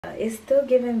It's still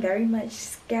giving very much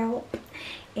scalp,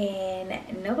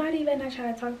 and nobody better not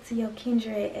try to talk to your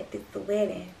kindred at this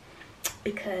wedding,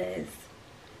 because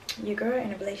your girl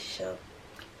in a relationship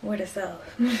with herself.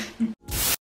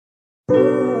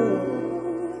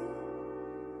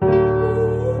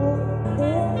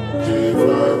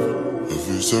 If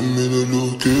you send me the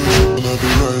location, I'll be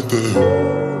right there.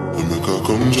 And make her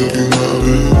come check in my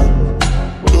bed.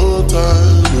 No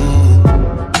time, no.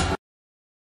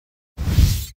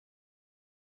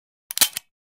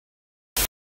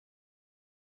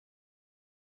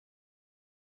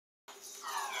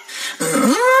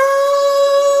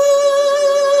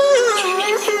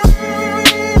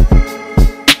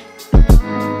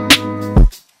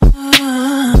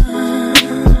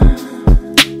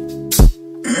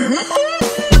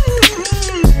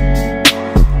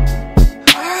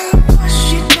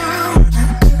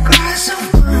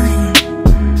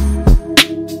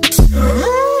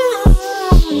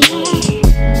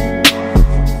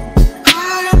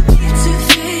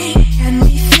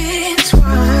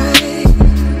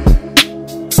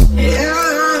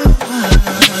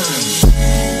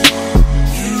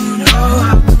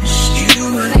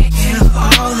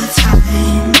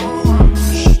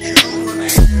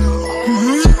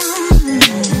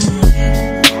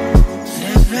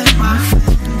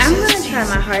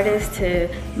 To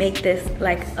make this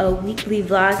like a weekly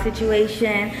vlog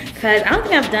situation, because I don't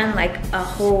think I've done like a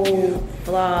whole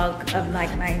vlog of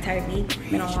like my entire week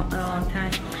in a long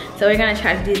time. So we're gonna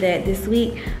try to do that this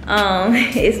week.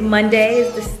 It's Monday,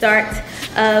 it's the start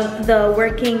of the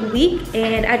working week,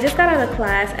 and I just got out of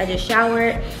class. I just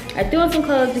showered. I threw on some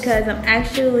clothes because I'm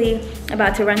actually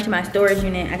about to run to my storage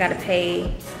unit. I gotta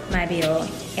pay my bill,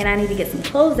 and I need to get some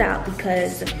clothes out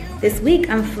because this week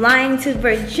I'm flying to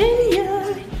Virginia.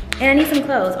 And I need some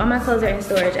clothes. All my clothes are in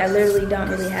storage. I literally don't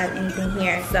really have anything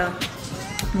here. So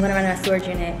I'm gonna run to my storage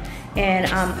unit and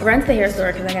run to the hair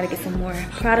store because I gotta get some more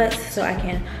products so I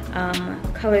can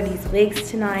color these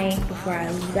wigs tonight before I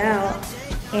leave out.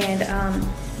 And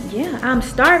yeah, I'm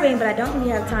starving, but I don't really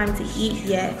have time to eat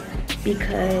yet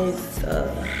because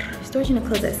the storage unit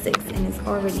closes at 6 and it's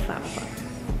already 5 o'clock.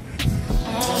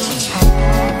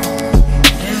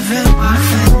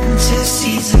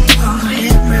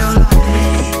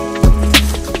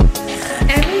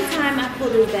 Every time I pull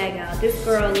this bag out, this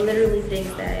girl literally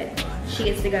thinks that she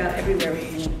gets to go everywhere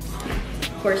with me.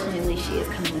 Fortunately, she is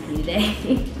coming with me today.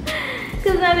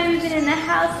 Because I've been in the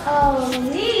house all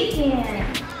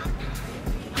weekend.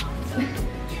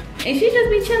 And she just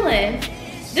be chilling.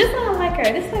 This one I like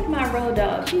her. This is like my road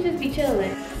dog. She just be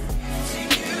chilling.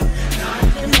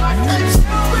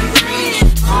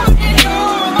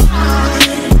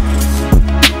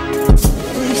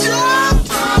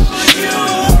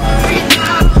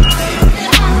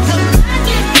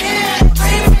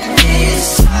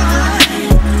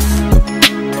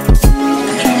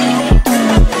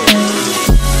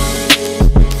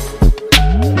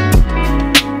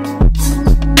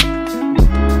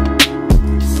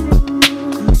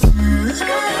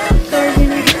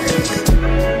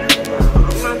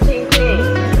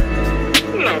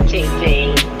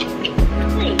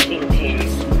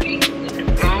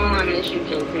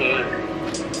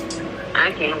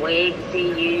 I can't wait to see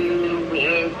you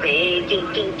Wednesday.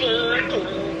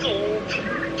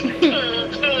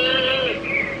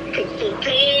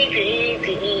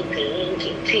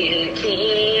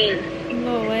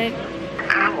 Lord.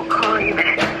 I will call you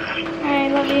back.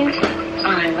 Alright, love you.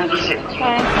 Alright, love you too.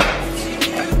 Bye.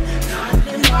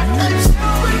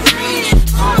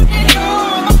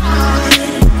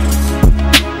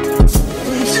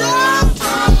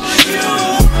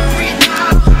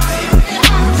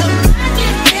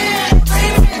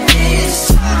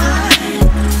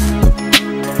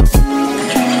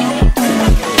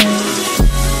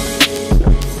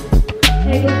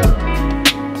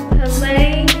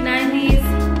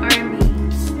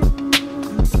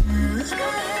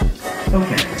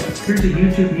 Here's a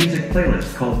YouTube music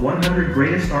playlist called 100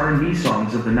 Greatest R&B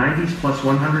Songs of the 90s plus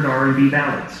 100 R&B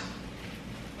Ballads.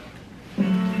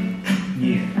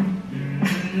 Yeah.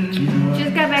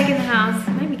 Just got back in the house.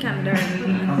 Maybe kind of dirty.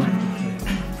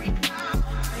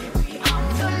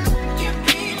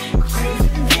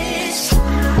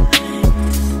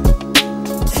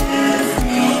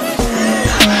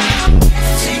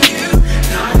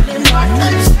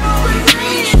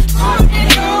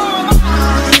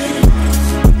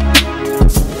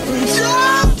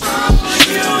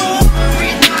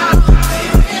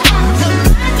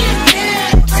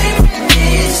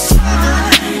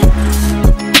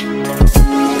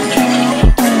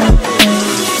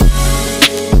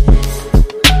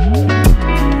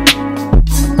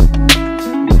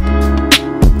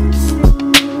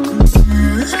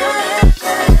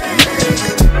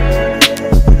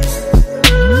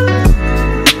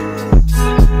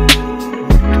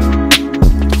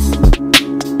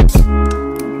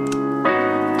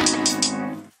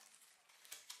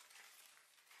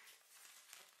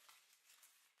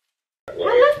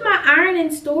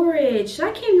 in storage. So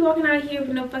I can't be walking out of here with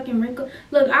no fucking wrinkle.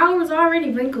 Look, I was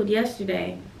already wrinkled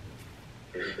yesterday.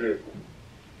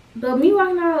 But me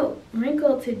walking out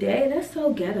wrinkled today, that's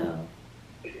so ghetto.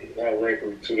 I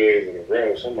wrinkled 2 days in a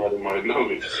row. Somebody might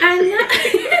notice. I know.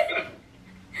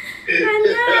 I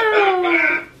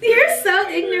know. You're so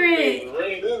ignorant.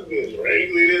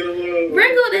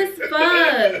 Wrinkled as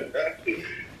fuck.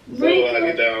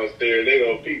 Somebody downstairs, they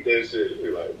gonna peep that shit.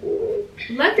 You're like, boy.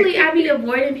 Luckily, I be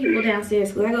avoiding people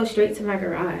downstairs because I go straight to my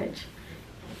garage.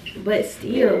 But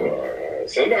still.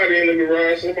 Somebody in the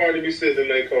garage, somebody be sitting in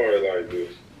their car like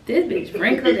this. This bitch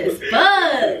wrinkled as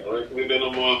fuck. Wrinkled in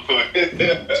a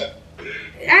motherfucker.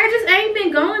 I just ain't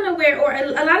been going nowhere, or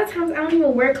a lot of times I don't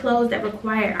even wear clothes that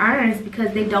require irons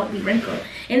because they don't be wrinkled.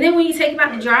 And then when you take them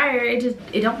out the dryer,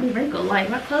 it don't be wrinkled. Like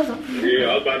my clothes don't be wrinkled. Yeah,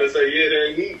 I was about to say, yeah,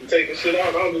 they're heat and taking shit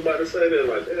off. I was about to say that,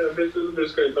 like, damn, bitch,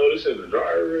 this bitch can't throw this shit in the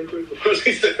dryer real quick before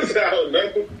she steps out.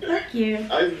 No. Fuck you.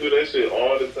 I used to do that shit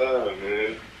all the time,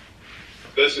 man.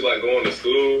 Especially like going to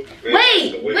school. Man,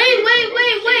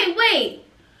 Wait.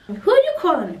 Who you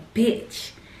calling a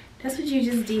bitch? That's what you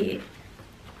just did.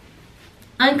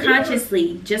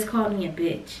 Unconsciously, just called me a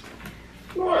bitch.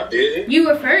 No, I didn't. You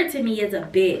referred to me as a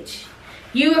bitch.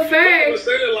 You referred. I was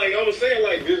saying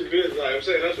like this bitch. Like I'm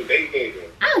saying that's what they thinking.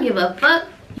 I don't give a fuck.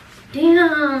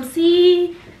 Damn,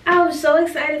 see? I was so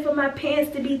excited for my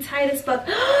pants to be tight as fuck.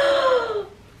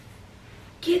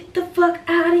 Get the fuck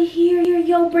out of here.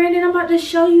 Yo, Brandon, I'm about to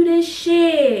show you this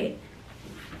shit.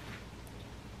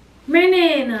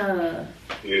 Brandon,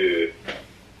 Yeah.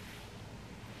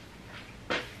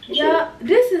 yeah,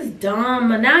 this is dumb.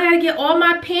 Now I gotta get all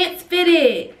my pants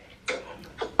fitted.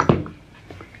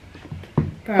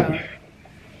 Bro.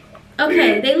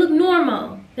 Okay, they look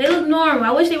normal. They look normal.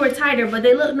 I wish they were tighter, but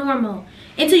they look normal.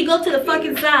 Until you go to the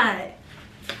fucking side.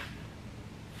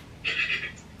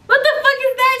 What the fuck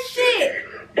is that shit?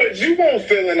 But you weren't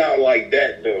filling out like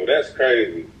that though. That's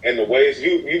crazy. And the waist,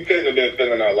 you couldn't have been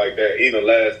filling out like that even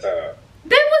last time.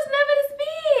 That was never this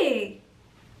big.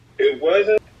 It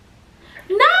wasn't?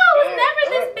 No, it was never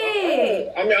this big.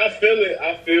 I mean, I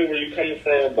feel where you're coming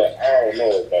from, but I don't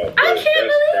know about that. I can't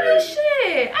believe this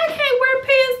shit. I can't wear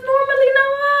pants normally no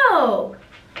more.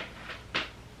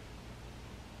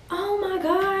 Oh my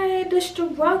God, the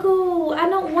struggle. I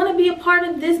don't want to be a part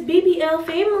of this BBL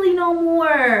family no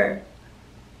more.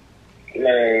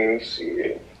 Man,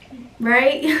 shit.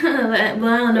 Right? Well, I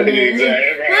don't know.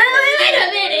 Exactly. Wait a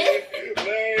minute.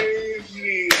 Man,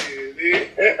 shit.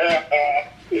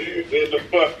 Get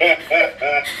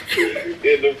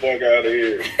the fuck out of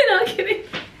here. No, I'm kidding.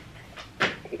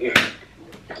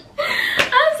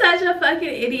 I'm such a fucking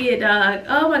idiot, dog.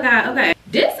 Oh my God. Okay.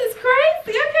 This is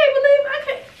crazy. I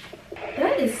can't.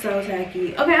 That is so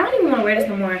tacky. Okay, I don't even want to wear this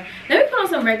no more. Let me put on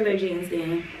some regular jeans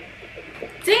then.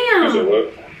 Damn.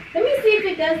 What? Let me see if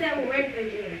it does that with regular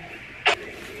jeans.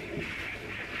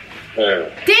 Yeah.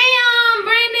 Damn,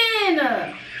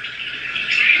 Brandon.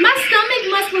 My stomach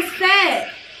was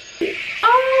fat.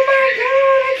 Oh my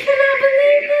God, I cannot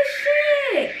believe this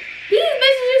shit. These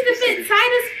bitches used to fit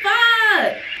tight as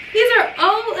fuck. These are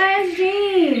old ass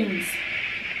jeans.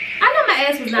 I know my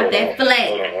ass was not that flat.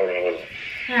 Hold on.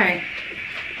 Alright.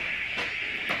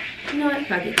 You know what?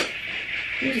 Fuck it.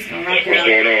 We're just gonna rock What's it out.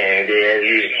 going on? Good, how are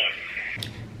you?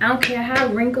 I don't care how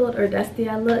wrinkled or dusty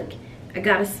I look, I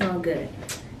gotta smell good.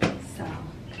 So,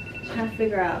 trying to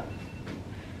figure out.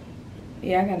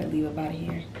 Yeah, I gotta leave up out of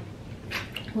here.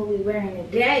 What we wearing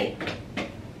today?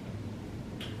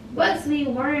 What's we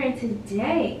wearing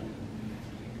today?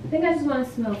 I think I just want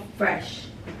to smell fresh.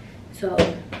 So,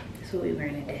 that's what we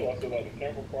wearing today.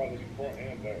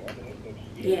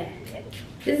 Yeah.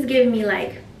 This is giving me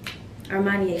like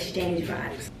Armani Exchange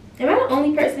vibes. Am I the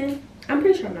only person? I'm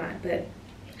pretty sure I'm not, but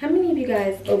how many of you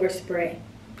guys overspray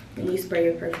when you spray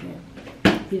your perfume?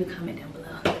 Leave a comment down below.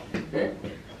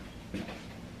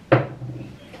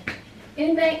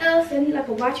 Anything else? I need like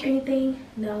a watch or anything?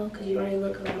 No, because you already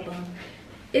look a little bum.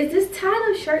 Is this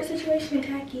Tyler shirt situation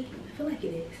tacky? I feel like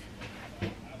it is.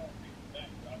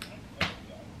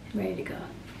 I'm ready to go.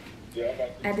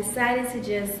 I decided to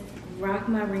just rock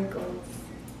my wrinkles.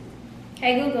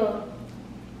 Hey Google,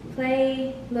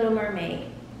 play Little Mermaid.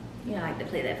 You know I like to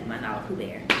play that for my dog Pooh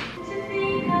Bear. To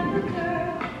think of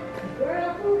a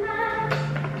girl who has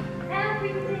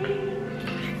everything.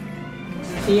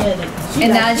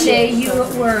 And I say you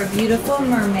were a beautiful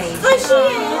mermaid. Oh,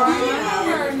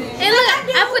 and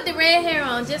look, I put the red hair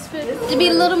on just to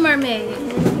be Little Mermaid.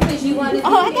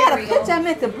 Oh, I got a picture I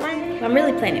meant to bring. I'm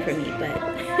really playing it for me, but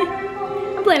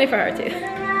I'm playing it for her too.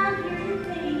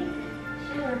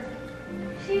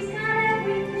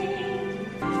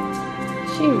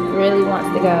 She really wants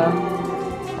to go.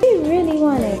 really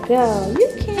want to go. You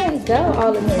can't go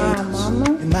all the time, mama.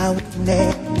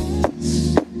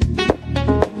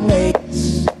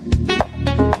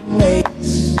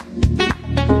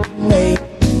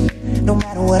 No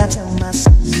matter what I tell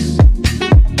myself.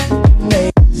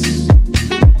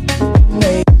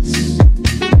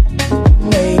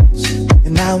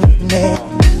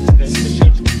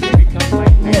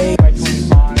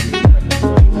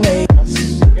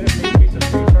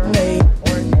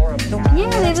 Yeah,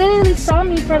 they literally saw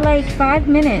me for like 5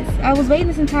 minutes. I was waiting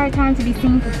this entire time to be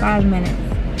seen for 5 minutes.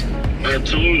 I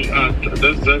told you,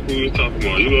 that's exactly what we was talking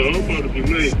about. You go, I'm about to be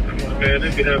late. Man,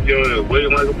 they can have your ass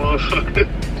waiting like a motherfucker.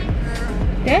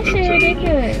 That shit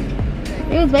ridiculous.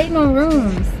 They was waiting on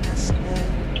rooms.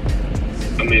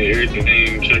 I mean,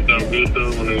 everything checked out good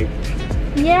though.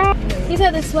 Yeah, he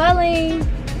said the swelling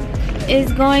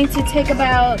is going to take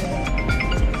about,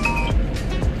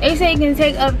 they say it can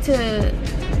take up to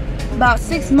about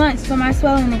 6 months for my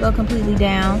swelling to go completely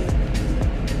down.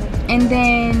 And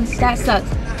then that sucks.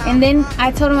 And then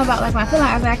I told him about like my feeling.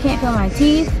 I was like, I can't feel my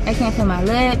teeth, I can't feel my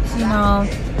lips, you know.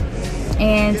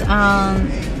 And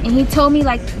he told me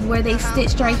like where they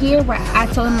stitched right here, where I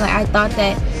told him like I thought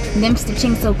that them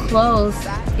stitching so close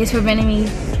is preventing me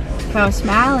from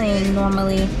smiling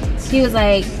normally. He was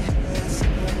like,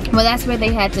 well, that's where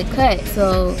they had to cut.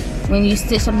 So when you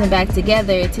stitch something back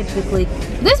together, typically,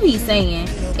 this is what he's saying,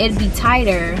 it'd be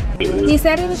tighter. He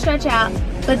said it would stretch out,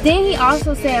 but then he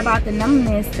also said about the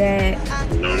numbness that,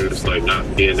 You know, it's like not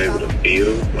being able to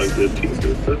feel like the teeth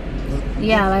and stuff.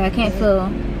 yeah, like I can't feel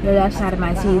the left side of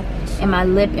my teeth and my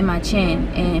lip and my chin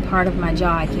and part of my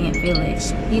jaw, I can't feel it.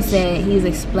 He said he's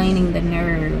explaining the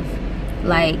nerve,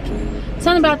 like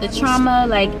something about the trauma,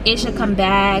 like it should come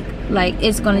back, like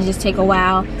it's gonna just take a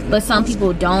while, but some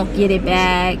people don't get it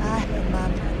back.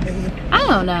 I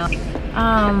don't know.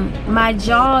 My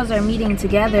jaws are meeting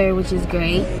together, which is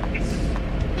great.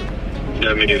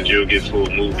 That means you'll get full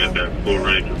movement back, full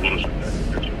range of motion.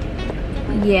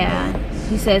 Yeah,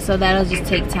 he said so that'll just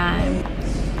take time.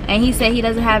 And he said he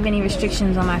doesn't have any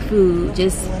restrictions on my food,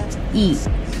 just eat.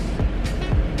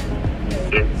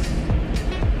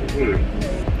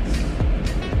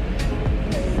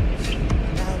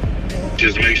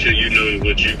 Just make sure you know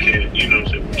what you can, you know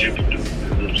what I'm saying, what you can do. You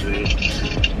know what I'm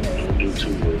saying? Don't do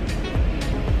too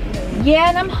much. Yeah,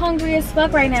 and I'm hungry as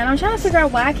fuck right now. And I'm trying to figure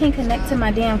out why I can't connect to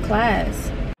my damn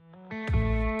class.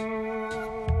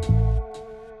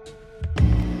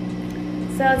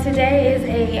 So today is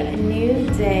a new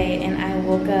day and I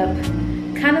woke up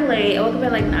kind of late. I woke up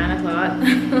at like 9 o'clock.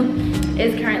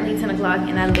 It's currently 10 o'clock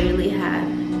and I literally have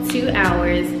 2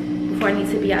 hours before I need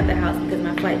to be out the house because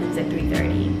my flight leaves at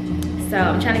 3:30. So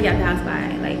I'm trying to get out the house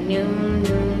by like noon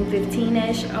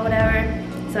 15-ish or whatever.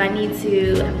 So I need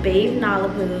to bathe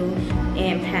Nalapu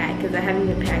and pack because I haven't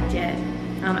even packed yet.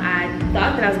 I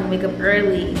thought that I was gonna wake up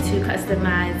early to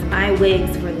customize my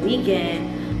wigs for the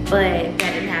weekend, but that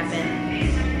didn't happen.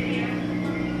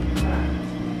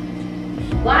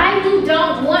 Why you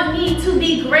don't want me to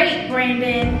be great,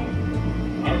 Brandon?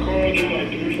 I called you like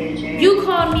 3 or 4 times. You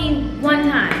called me 1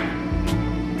 time.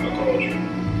 I called you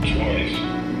twice.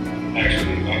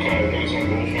 Actually, I called once on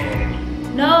both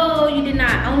phones. No, you did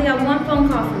not. I only got 1 phone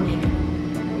call from you.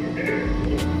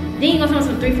 Then you gonna tell me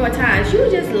some 3 or 4 times. You were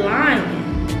just lying.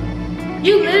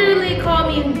 You literally called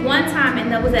me 1 time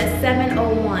and that was at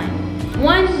 7:01.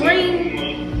 One ring.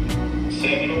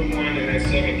 7:01 and at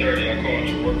 7:30 I called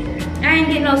your work phone. I ain't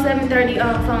get no 7:30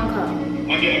 phone call.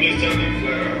 I'm just telling you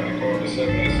flat out. I called at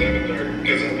 7:30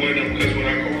 because when I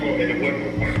called and it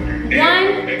wasn't One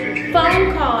phone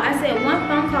call. I said 1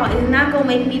 phone call is not gonna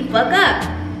make me fuck up.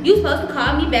 You supposed to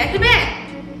call me back to back.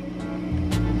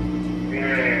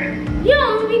 You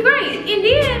don't be great. And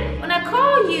then when I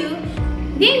call you,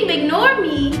 then you ignore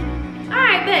me.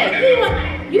 Alright, bet.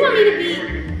 You want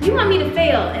me to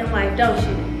fail in life, don't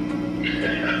you?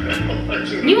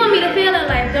 You want me to fail in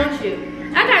life, don't you?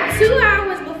 I got 2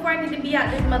 hours before I need to be out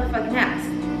this motherfucking house.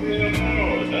 Yeah,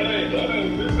 no,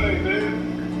 this ain't that.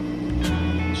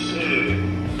 Shit.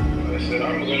 I said I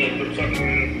was on a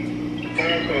fucking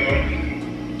phone call.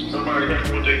 Somebody got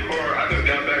with their car. I just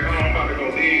got back home. I'm about to go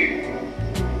leave.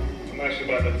 I'm actually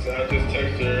about to, I just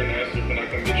texted her and asked her if I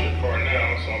can get your car now.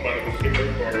 So I'm about to go pick her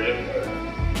car yesterday.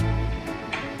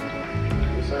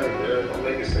 This ain't good. Don't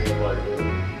make it seem like that.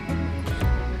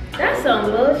 That's some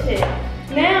bullshit.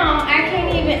 Now I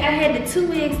can't even. I had the 2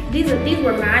 wigs. These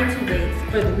were my 2 wigs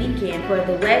for the weekend, for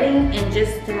the wedding, and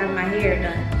just to have my hair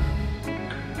done.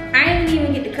 I didn't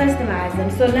even get to customize them,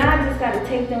 so now I just got to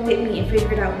take them with me and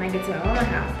figure it out when I get to my own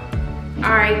house.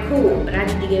 All right, cool. But I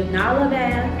need to give Nala a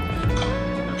bath.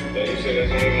 Yeah, you said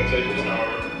that's only gonna take you an hour.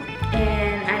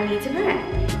 And I I need to pack.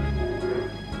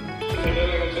 So that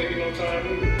ain't gonna take you no time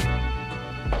either.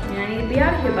 And I need to be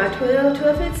out of here by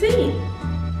 12:15.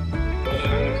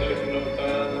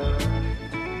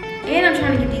 And I'm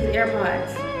trying to get these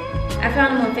AirPods. I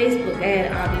found them on Facebook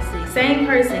ad, obviously. Same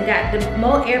person got the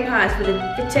more AirPods for the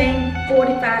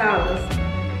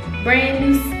 $45. Brand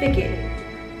new spigot.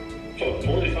 For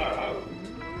 $45?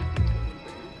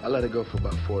 I let it go for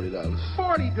about $40.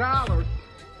 $40?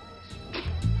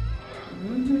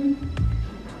 Mm-hmm.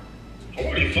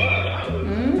 $45?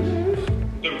 Mm-hmm.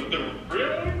 The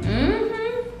real one?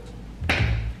 Mm-hmm.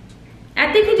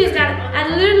 I think he just got,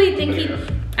 I literally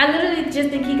just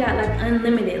think he got like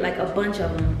unlimited, like a bunch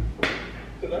of them.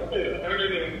 Cause I paid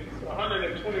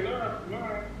 $129 for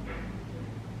mine.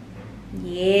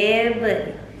 Yeah,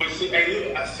 but see, hey,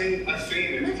 look, I seen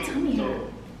it too.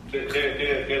 So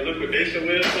that liquidation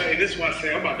website, and this is why I say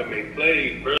I'm about to make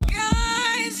plays, bro.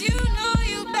 Guys, you know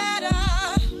you better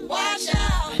watch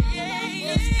out.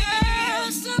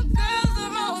 Some girls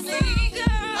are only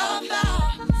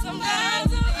about. Some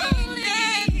guys are only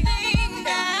that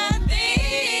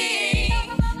thing.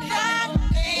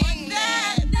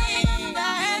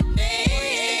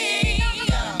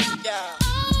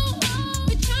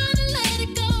 We're trying to let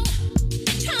it go.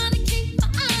 Trying to keep my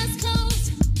eyes closed.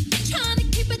 Trying to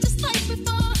keep it just like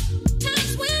before.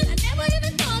 Times when I never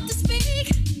even thought to speak.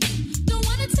 Don't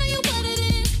wanna tell you what it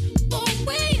is. But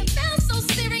way it felt so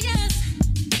serious.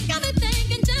 Got me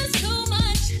thinking just too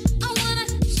much. I wanna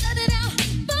shut it out.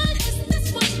 But it's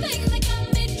this one thing that got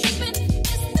me tripping.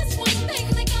 It's this one thing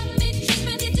that got me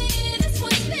tripping. You did this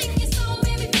one thing, you saw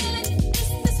me feeling. It's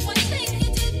this one thing you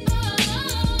did.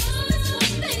 This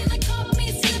one thing that caught me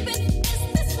slipping. It's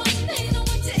this one thing I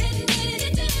want to admit it. You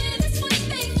did this one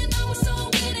thing and I was so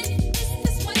with it. It's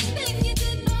this one thing you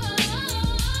did.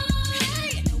 Hey,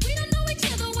 we don't know each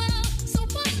other well, so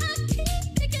why I keep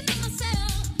picking on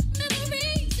myself.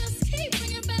 Memories just keep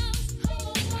ringing bells.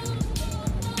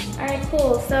 alright,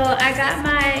 cool. So I got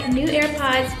my new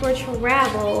AirPods for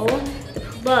travel. The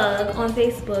plug on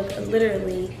Facebook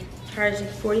literally charged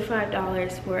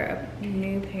 $45 for a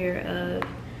new pair of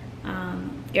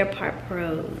AirPod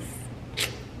Pros.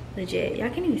 Legit. Y'all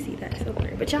can't even see that. It's so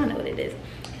blurry, but y'all know what it is.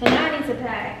 So now I need to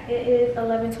pack. It is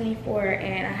 11:24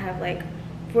 and I have like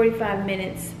 45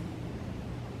 minutes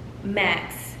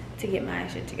max to get my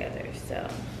shit together. So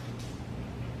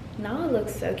Noah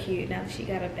looks so cute now that she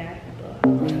got a back and blow.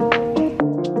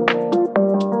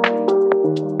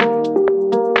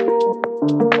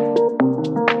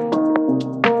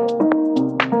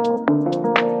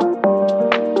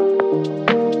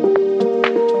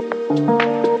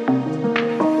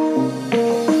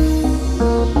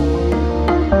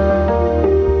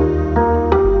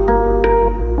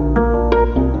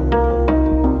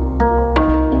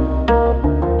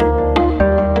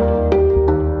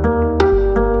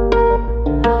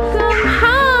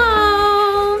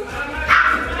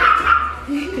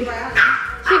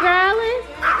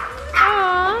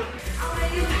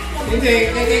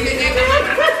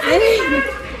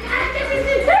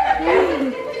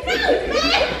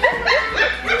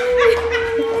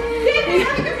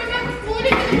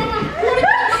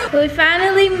 We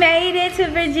finally made it to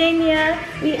Virginia.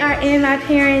 We are in my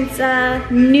parents'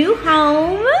 new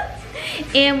home.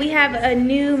 And we have a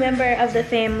new member of the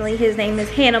family. His name is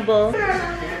Hannibal.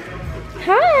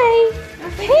 Hi.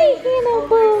 Hey,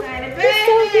 Hannibal. He's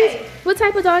so cute. What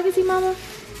type of dog is he, Mama?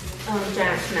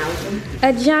 Giant schnauzer.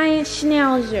 A giant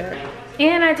schnauzer.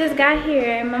 And I just got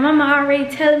here and my mama already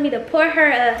telling me to pour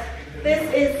her a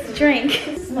drink.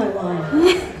 This is my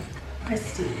wine.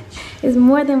 Prestige. It's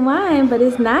more than wine, but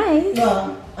it's nice.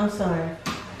 Well, I'm sorry.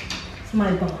 It's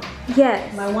my bar.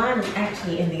 Yes. My wine is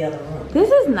actually in the other room. This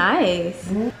is nice.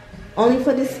 Mm-hmm. Only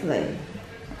for display.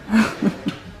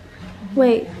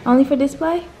 Wait, only for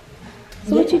display?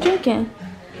 So what you drinking?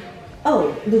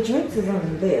 Oh, the drinks is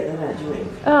on there that I drink.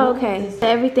 Oh, okay.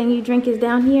 Everything you drink is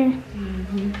down here?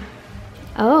 Mm-hmm.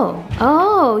 Oh,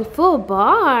 full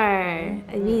bar.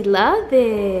 We love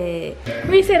it.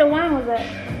 Where you say the wine was at?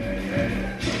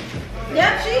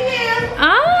 Yep, she here.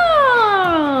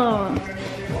 Oh.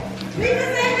 Lisa,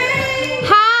 say hey.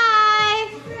 Hi.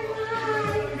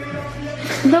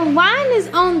 The wine is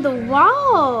on the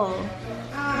wall.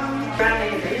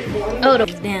 Oh,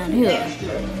 it's down here.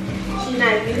 She's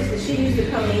not used to. She used to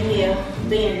come in here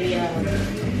being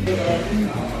the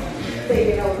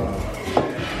over.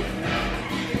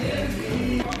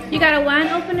 You got a wine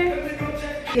opener?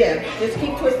 Yeah, just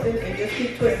keep twisting and just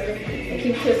keep twisting and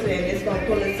keep twisting and it's gonna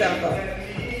pull itself up.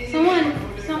 Someone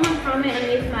commented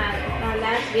underneath my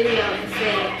last video and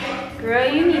said, Girl,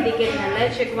 you need to get an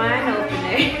electric wine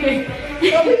opener.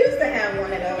 Well, we used to have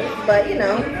one of those, but you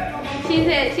know. She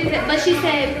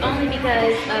said only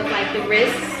because of like the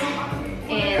risks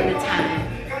and the time.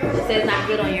 She said it's not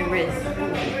good on your wrist.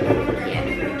 Yeah.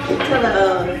 Tell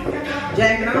her,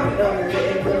 jacking off on the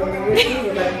wrist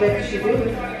either, but I bet she do.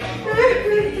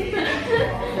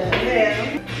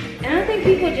 I don't think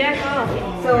people jack off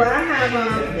anymore. So I have,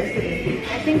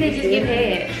 I think they just get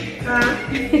head. Huh?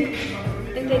 I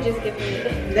think they just get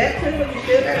head. That's just what you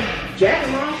should have. Jack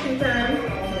them off sometimes.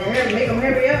 And make them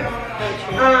hurry up.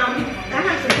 I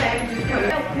have some packages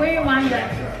coming. Where your wine at?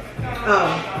 Oh.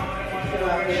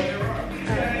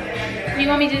 You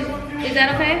want me to, is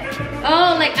that okay?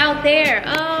 Oh, like out there.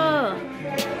 Oh.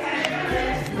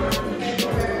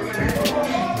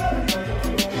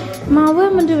 Mom, what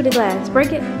am I gonna do with the glass?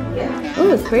 Break it? Yeah.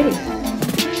 Oh, it's pretty.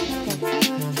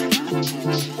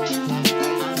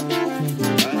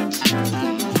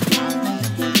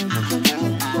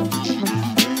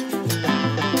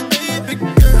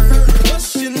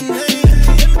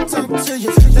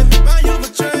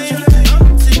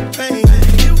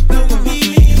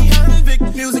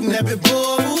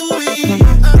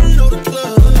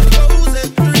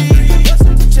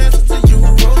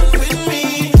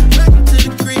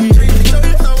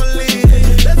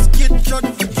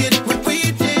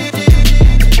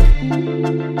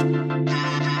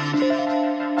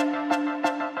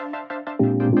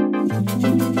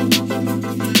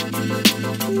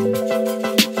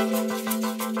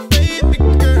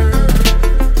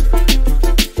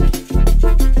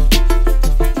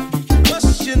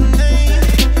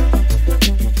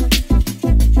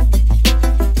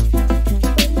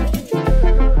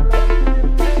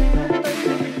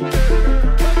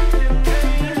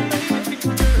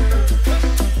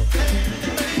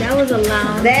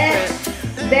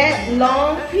 That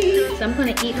long piece. So I'm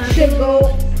gonna eat my should food,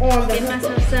 go on the get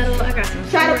myself settled. I got some.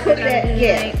 Try to put that.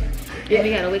 Yeah. And we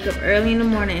gotta wake up early in the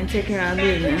morning and take care of our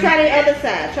business. Try the other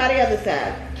side. Try the other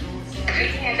side.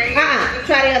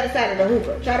 Try the other side of the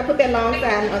hookah. Try to put that long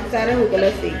side on the other side of the hookah.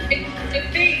 Let's see.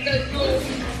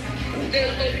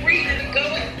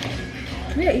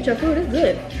 Yeah, eat your food. It's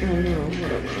good.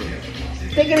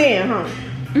 Stick it in, huh?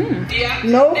 Yeah.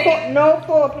 No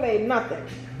foreplay, nothing.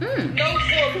 No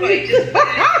foreplay.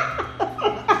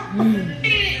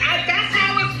 That's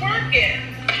how it's working.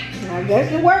 I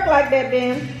guess it work like that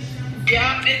then.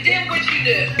 Yeah, and then what you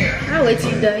do? I'll wait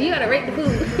till you done. You gotta rate the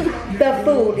food. The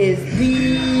food is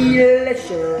delicious.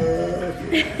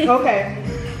 Okay.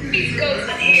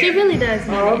 She really does.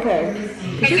 Oh, okay.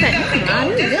 She's like, Mom,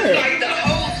 this is good. Like the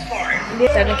hose part.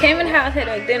 So I came in the house, had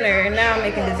like dinner, and now I'm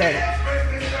making dessert.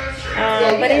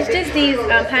 But it's just these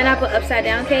pineapple upside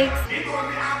down cakes.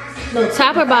 No,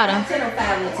 top or bottom? 10 or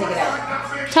 5, we'll take it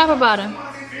out. Top or bottom?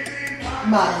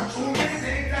 Bottom.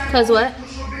 Cause what?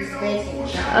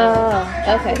 Oh,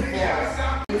 okay.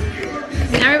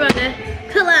 Now we're about to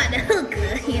pull out the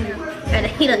hookah, you know, or the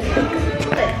heat up the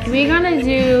hookah. We're gonna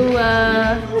do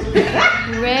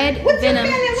red venom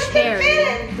cherry.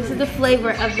 This is the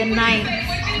flavor of the night.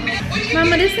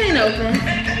 Mama, this ain't open.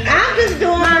 I'm just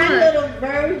doing my little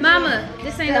version. Mama,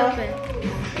 this ain't open.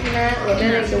 Well,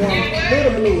 that ain't the one. Do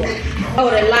the blue one. Oh,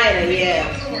 the lighter, yeah.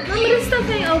 Mama, this stuff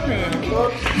ain't open. Well,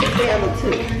 the other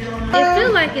two. It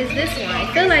feel like it's this one. It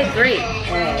feel like grape.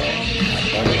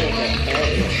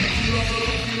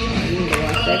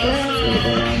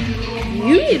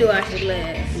 You need to wash the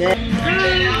glass.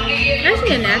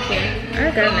 Actually, a napkin. I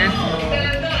got a napkin.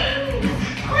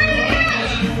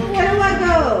 Where do I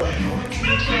go?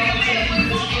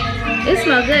 It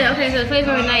smells good. Okay, so the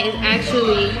flavor of the night is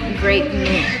actually grape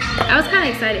mint. I was kind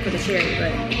of excited for the cherry,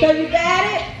 but. So you got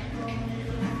it?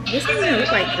 This doesn't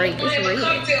look like grape. It's red.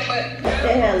 What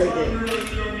the hell is it?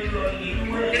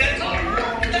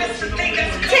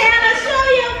 Taylor, show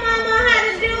your mama how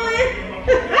to do it.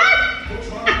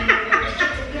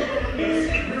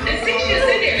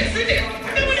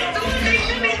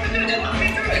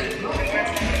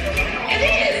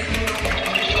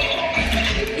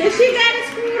 Did she got it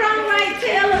screwed on right,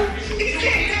 Taylor?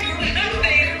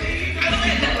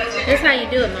 That's how you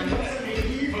do it, Mama.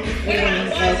 Okay.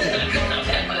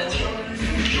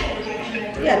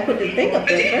 You gotta put the thing up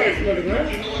there first, little girl.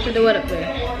 Put the what up there?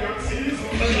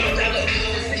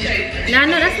 Now I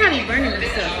know that's how you burning the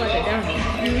stuff, like a dummy.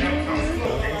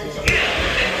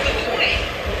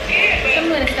 So I'm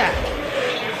gonna stop.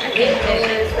 I can't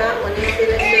stop when you see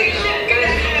that shit.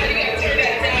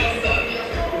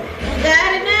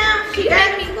 Got it now? She got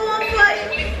me going for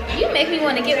you. You make me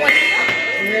want to get one.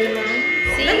 Really, Mom?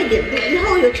 See? Let me get, you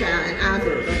hold your child and I'll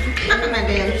do it. Look at my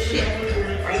damn shit.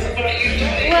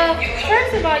 Well,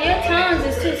 first of all, your tongues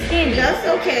is too skinny. That's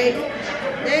okay.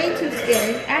 They ain't too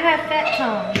skinny. I have fat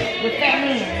tongues with fat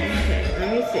hands. Let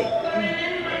me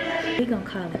see. We gonna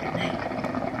call it a night.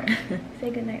 Say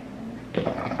good night.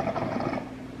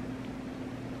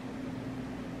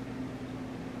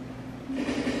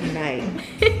 Night.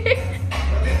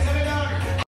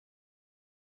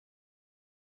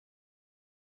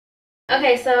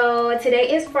 Okay, so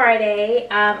today is Friday.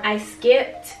 I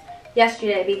skipped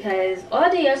yesterday because all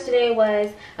day yesterday I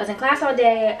was in class all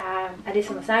day. I did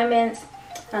some assignments.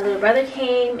 My little brother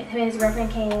came, him and his girlfriend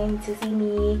came to see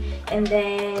me, and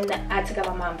then I took out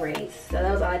my mom braids. So that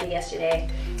was all I did yesterday.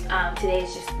 Today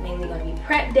is just mainly going to be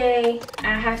prep day.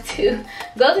 I have to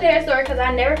go to the hair store because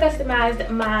I never customized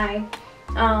my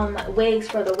wigs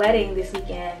for the wedding this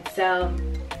weekend. So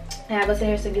I have to go to the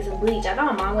hair store and get some bleach. I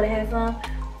thought my mom would have had some,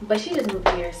 but she just moved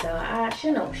here, so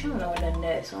she don't know nothing of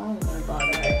that, so I don't want to bother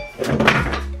her.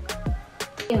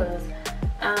 Anyways,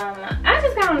 I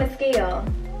just got on the scale.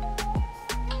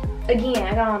 Again,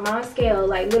 I got on my scale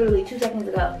like literally 2 seconds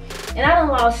ago, and I done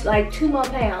lost like 2 more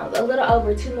pounds, a little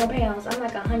over 2 more pounds. I'm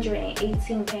like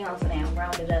 118 pounds now,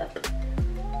 rounded up.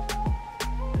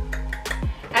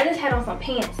 I just had on some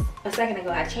pants a second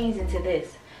ago. I changed into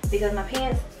this because my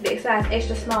pants, they size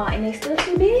extra small and they still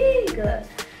too big. But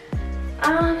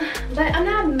I'm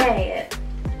not mad.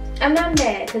 I'm not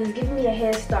mad because it's giving me a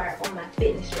head start on my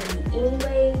fitness journey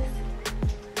anyways.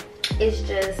 It's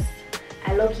just,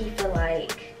 I low-key feel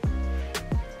like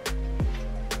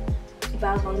if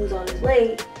I was gonna lose all this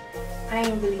weight, I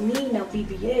ain't really need no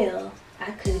BBL.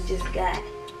 I could have just got,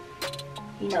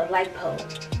 you know, lipo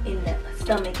in the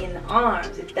stomach and the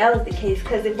arms if that was the case,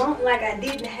 because it won't like I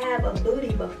didn't have a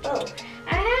booty before.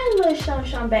 I had a little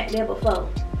shum back there before,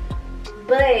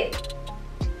 but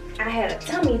I had a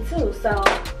tummy too, so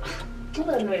I'm a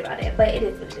little annoyed about that, but it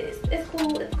is what it is. It's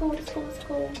cool, it's cool, it's cool, it's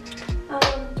cool.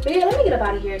 But yeah, let me get up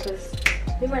out of here because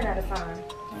we're running out of time.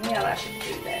 We got a lot of shit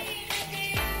to do that.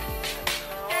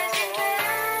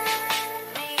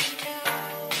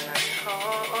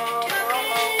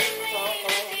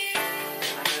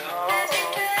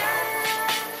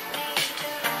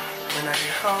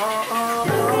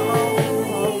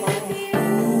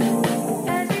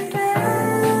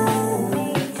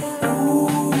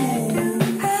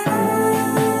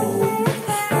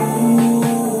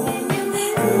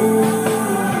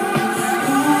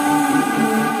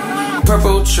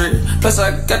 Purple tree, plus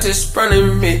I got this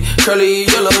burning me. Curly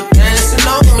yellow dancing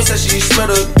on me, said she smell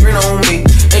the green on me.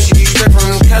 And she straight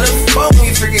from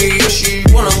California, figure what she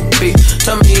wanna be.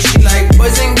 Tell me she like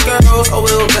boys and girls, oh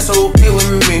well, that's okay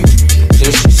with me.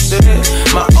 Then she said,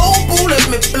 my old boo left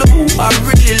me blue, I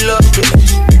really loved it.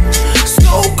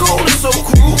 So cold and so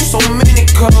cruel, so many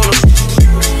colors.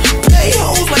 Play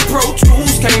hoes like Pro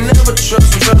Tools, can't never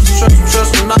trust them,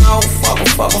 now. Fuck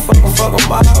them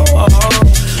out.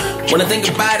 When I think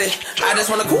about it, I just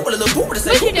wanna cool a little boo.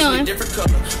 What you doing? Different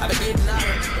color. I've been getting out.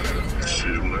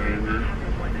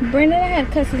 Brenda, I had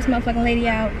to cuss this motherfucking lady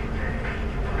out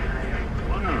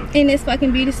in this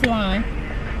fucking beauty salon.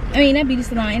 I mean, not beauty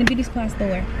salon, in a beauty supply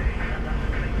store.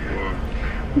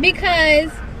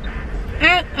 Because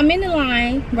I'm in the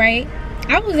line, right?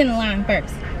 I was in the line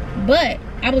first, but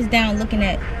I was down looking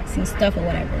at some stuff or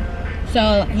whatever.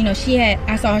 So, you know,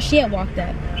 I saw she had walked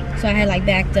up. So I had like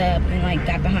backed up and like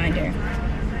got behind her.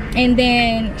 And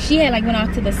then she had like went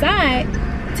off to the side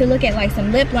to look at like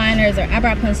some lip liners or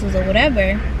eyebrow pencils or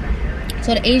whatever.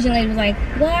 So the Asian lady was like,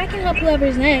 well, I can help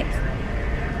whoever's next.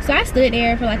 So I stood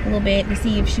there for like a little bit to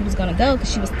see if she was gonna go,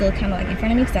 because she was still kind of like in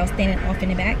front of me because I was standing off in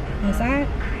the back on the side.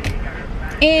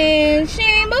 And she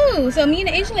ain't moved. So me and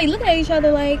the Asian lady looking at each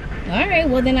other like, all right,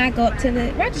 well then I go up to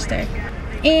the register.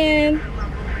 And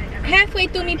halfway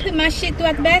through me putting my shit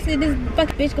throughout the basket, this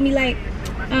fucking bitch gonna be like,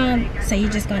 so you're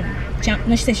just gonna jump?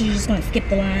 No, she said she's just gonna skip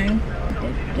the line.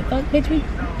 The fuck, bitch?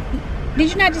 Did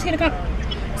you not just hit a cop?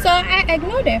 So I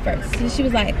ignored her at first. So she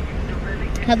was like,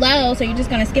 hello, so you're just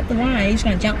gonna skip the line? You're just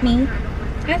gonna jump me?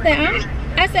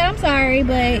 I said, I'm sorry,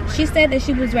 but she said that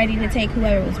she was ready to take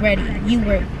whoever was ready. You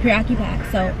were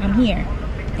preoccupied, so I'm here.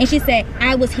 And she said,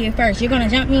 I was here first. You're gonna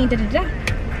jump me? Da da da.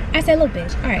 I said, little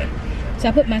bitch, all right. So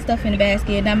I put my stuff in the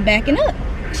basket and I'm backing up.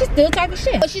 She's still talking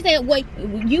shit. But she said, wait,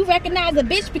 you recognize a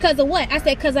bitch because of what? I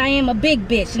said, because I am a big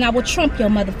bitch and I will trump your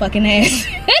motherfucking ass.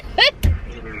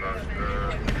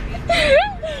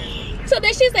 So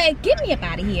then she said, get me up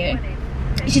out of here.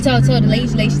 She told the lady,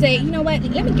 she said, you know what?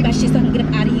 Let me get my shit so I can get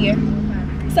up out of here.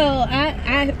 So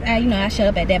I shut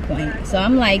up at that point. So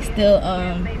I'm like still,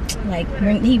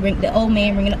 the old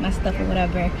man ringing up my stuff or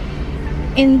whatever.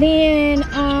 And then,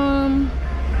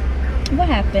 what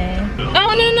happened?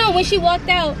 Oh, no. When she walked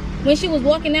out, when she was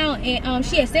walking out and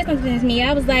she had said something to me.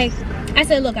 I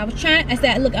said, look, I was trying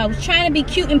to be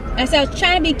cute and I was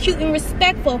trying to be cute and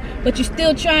respectful, but you're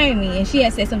still trying me. And she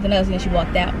had said something else and then she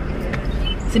walked out.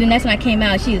 So then that's when I came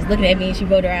out. She was looking at me and she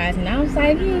rolled her eyes and I was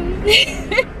like, As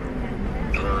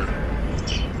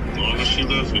long as she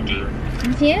left it there.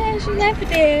 Yeah, she left it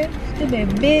there. Stupid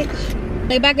bitch.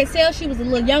 Like, I could tell she was a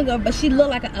little younger, but she looked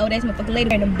like an old ass motherfucker lady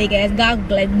wearing them big ass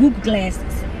Google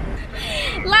glasses.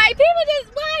 Like, people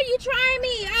just, why are you trying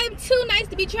me? I'm too nice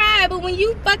to be tried, but when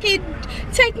you fucking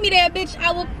take me there, bitch,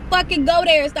 I will fucking go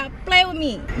there and stop playing with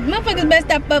me. Motherfuckers better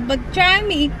stop trying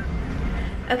me.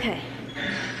 Okay,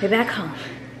 we're back home.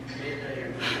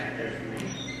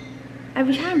 I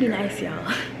be trying to be nice,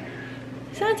 y'all.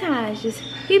 Sometimes just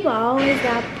people always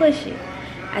gotta push it.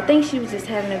 I think she was just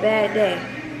having a bad day.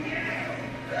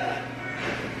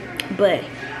 But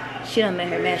she done met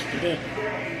her match today.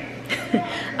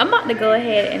 I'm about to go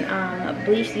ahead and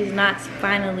bleach these knots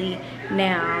finally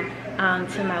now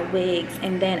to my wigs,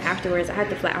 and then afterwards I have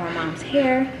to flat iron my mom's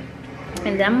hair,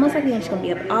 and then I'm most likely just gonna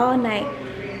be up all night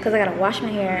because I gotta wash my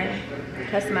hair,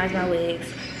 customize my wigs,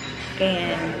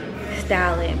 and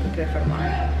style it and prepare for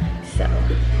tomorrow. So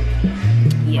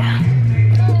yeah.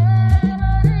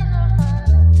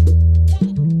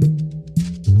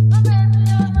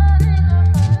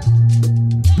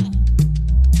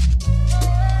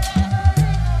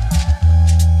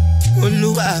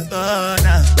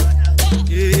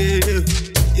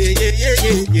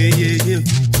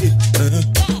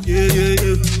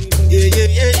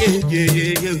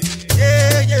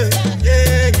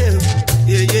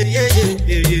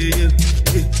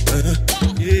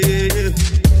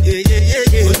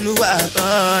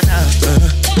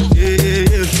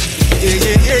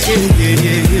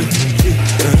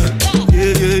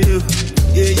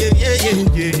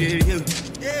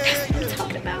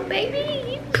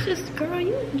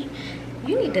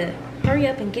 You need to hurry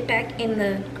up and get back in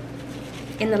the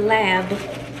lab.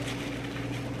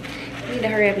 You need to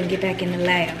hurry up and get back in the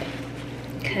lab,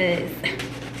 cause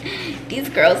these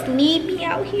girls need me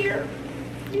out here.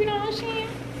 You know what I'm saying?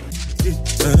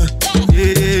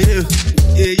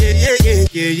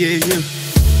 Yeah.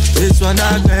 This one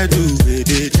I'm gonna do with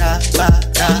it.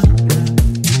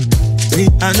 Me,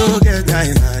 I know get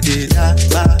time I did da.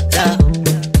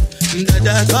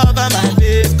 Just cover my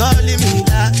face, calling me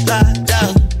da.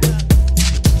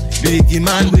 Biggie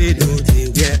man, we don't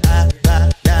take where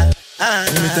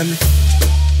Let me tell me,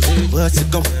 what's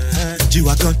it gon'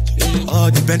 G-Wagon,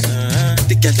 all the Benz,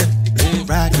 the girl them,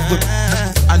 ride the whip,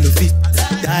 I know feet,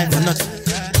 die for nothing.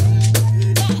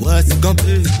 What's it gon'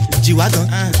 G-Wagon,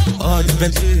 all the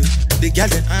Benz, the girl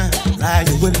them, ride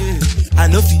the whip, I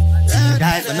know feet,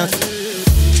 die for nothing.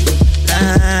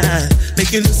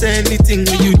 Make you say anything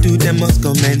when you do, they must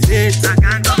commend it. I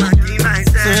can't come and keep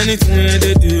myself. So anything when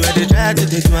they do, they try to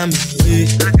take my mistake.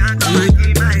 I can't come and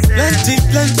keep myself.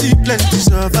 Plenty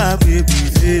survive with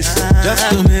this, just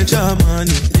to make your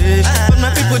money. Yeah. But my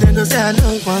people they go say I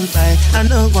don't want fight, I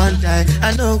don't want die,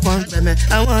 I don't want payment,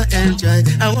 I want enjoy,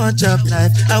 I want job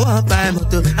life, I want buy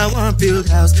motor, I want build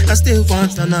house, I still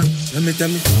want to know. Let me tell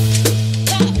me.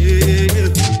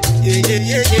 Yeah.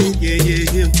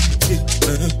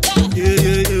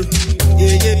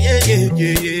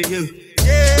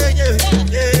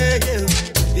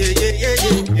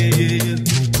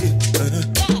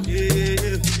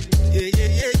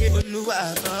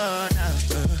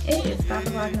 It is 5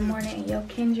 o'clock in the morning and yo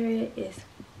Kindred is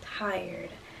tired.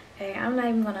 Okay, I'm not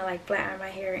even gonna like flat iron my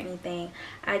hair or anything.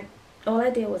 All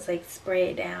I did was like spray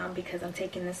it down because I'm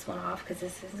taking this one off because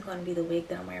this is going to be the wig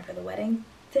that I'm wearing for the wedding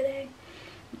today.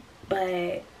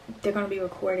 But they're going to be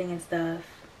recording and stuff.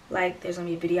 Like there's going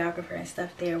to be a videographer and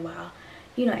stuff there while,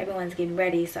 you know, everyone's getting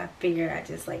ready. So I figured I'd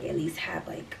just like at least have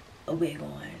like a wig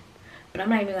on. But I'm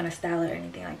not even going to style it or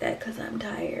anything like that because I'm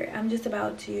tired. I'm just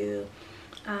about to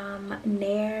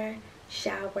nair,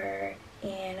 shower,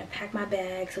 and pack my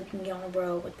bag so we can get on the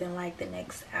road within like the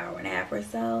next hour and a half or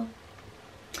so.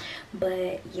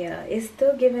 But yeah, it's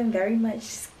still giving very much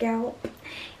scalp,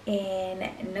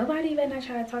 and nobody better not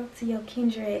try to talk to your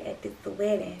Kindred at this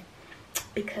wedding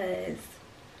because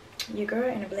your girl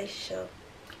in a relationship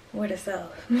with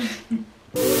herself.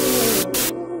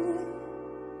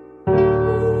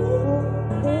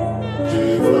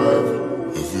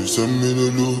 If you send me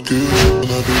the location,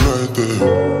 I'll be right there.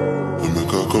 I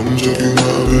make her come checking my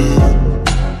bed.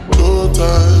 So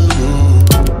tired.